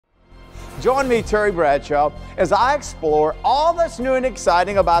Join me, Terry Bradshaw, as I explore all that's new and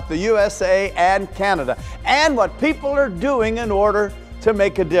exciting about the USA and Canada and what people are doing in order to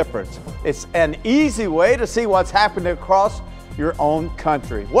make a difference. It's an easy way to see what's happening across your own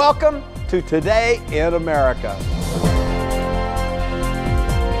country. Welcome to Today in America.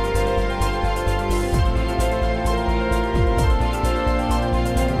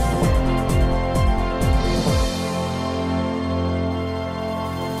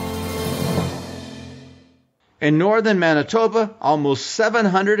 In northern Manitoba, almost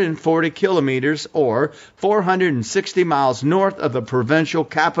 740 kilometers or 460 miles north of the provincial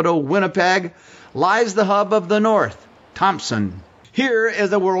capital, Winnipeg, lies the hub of the North, Thompson. Here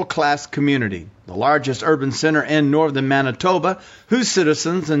is a world-class community, the largest urban center in northern Manitoba, whose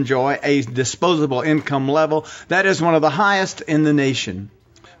citizens enjoy a disposable income level that is one of the highest in the nation.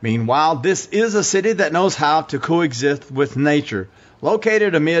 Meanwhile, this is a city that knows how to coexist with nature,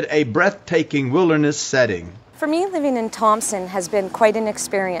 located amid a breathtaking wilderness setting. For me, living in Thompson has been quite an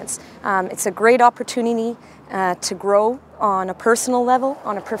experience. It's a great opportunity to grow on a personal level,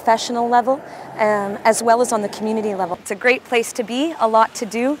 on a professional level, as well as on the community level. It's a great place to be, a lot to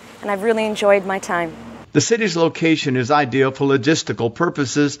do, and I've really enjoyed my time. The city's location is ideal for logistical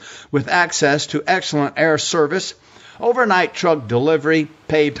purposes with access to excellent air service, overnight truck delivery,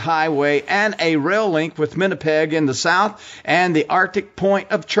 paved highway, and a rail link with Winnipeg in the south and the Arctic point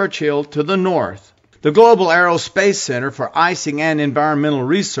of Churchill to the north. The Global Aerospace Center for Icing and Environmental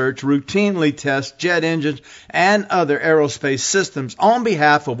Research routinely tests jet engines and other aerospace systems on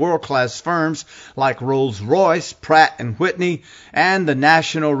behalf of world-class firms like Rolls-Royce, Pratt & Whitney, and the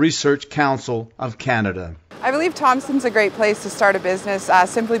National Research Council of Canada. I believe Thompson's a great place to start a business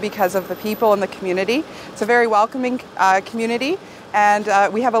simply because of the people and the community. It's a very welcoming community,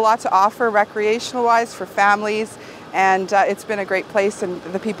 and we have a lot to offer recreational-wise for families, and it's been a great place, and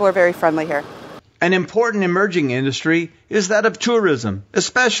the people are very friendly here. An important emerging industry is that of tourism,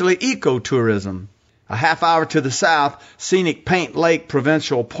 especially ecotourism. A half hour to the south, scenic Paint Lake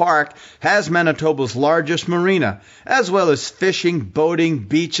Provincial Park has Manitoba's largest marina, as well as fishing, boating,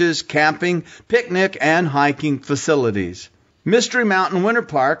 beaches, camping, picnic, and hiking facilities. Mystery Mountain Winter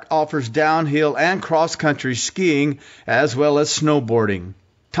Park offers downhill and cross-country skiing, as well as snowboarding.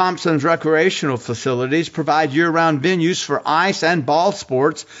 Thompson's recreational facilities provide year-round venues for ice and ball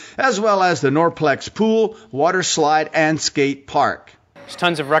sports, as well as the Norplex Pool, Water Slide, and Skate Park. There's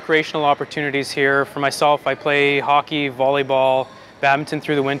tons of recreational opportunities here. For myself, I play hockey, volleyball, badminton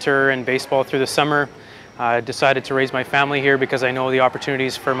through the winter, and baseball through the summer. I decided to raise my family here because I know the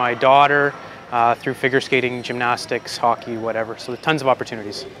opportunities for my daughter through figure skating, gymnastics, hockey, whatever. So tons of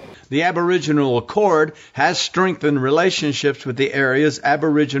opportunities. The Aboriginal Accord has strengthened relationships with the area's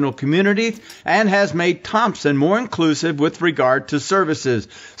Aboriginal community and has made Thompson more inclusive with regard to services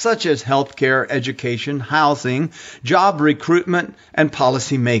such as healthcare, education, housing, job recruitment, and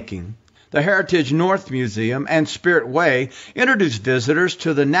policy making. The Heritage North Museum and Spirit Way introduce visitors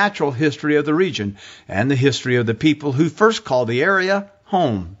to the natural history of the region and the history of the people who first called the area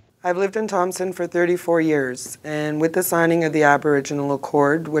home. I've lived in Thompson for 34 years, and with the signing of the Aboriginal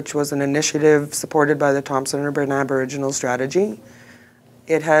Accord, which was an initiative supported by the Thompson Urban Aboriginal Strategy,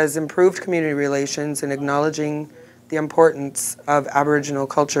 it has improved community relations in acknowledging the importance of Aboriginal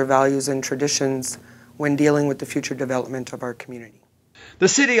culture, values, and traditions when dealing with the future development of our community. The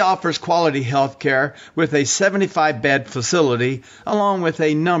city offers quality health care with a 75-bed facility along with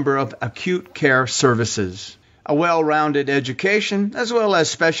a number of acute care services. A well-rounded education, as well as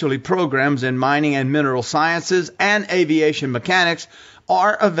specialty programs in mining and mineral sciences and aviation mechanics,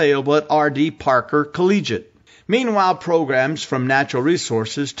 are available at R.D. Parker Collegiate. Meanwhile, programs from natural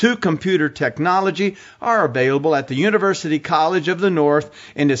resources to computer technology are available at the University College of the North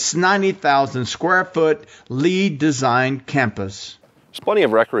in its 90,000 square foot LEED designed campus. There's plenty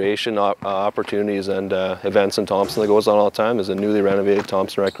of recreation opportunities and events in Thompson that goes on all the time. There's a newly renovated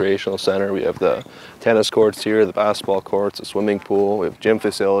Thompson Recreational Center. We have the tennis courts here, the basketball courts, a swimming pool. We have gym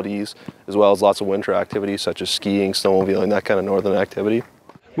facilities, as well as lots of winter activities such as skiing, snowmobiling, that kind of northern activity.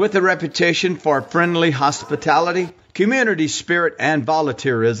 With a reputation for friendly hospitality, community spirit, and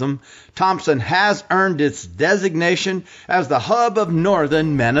volunteerism, Thompson has earned its designation as the hub of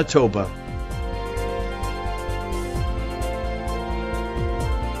northern Manitoba.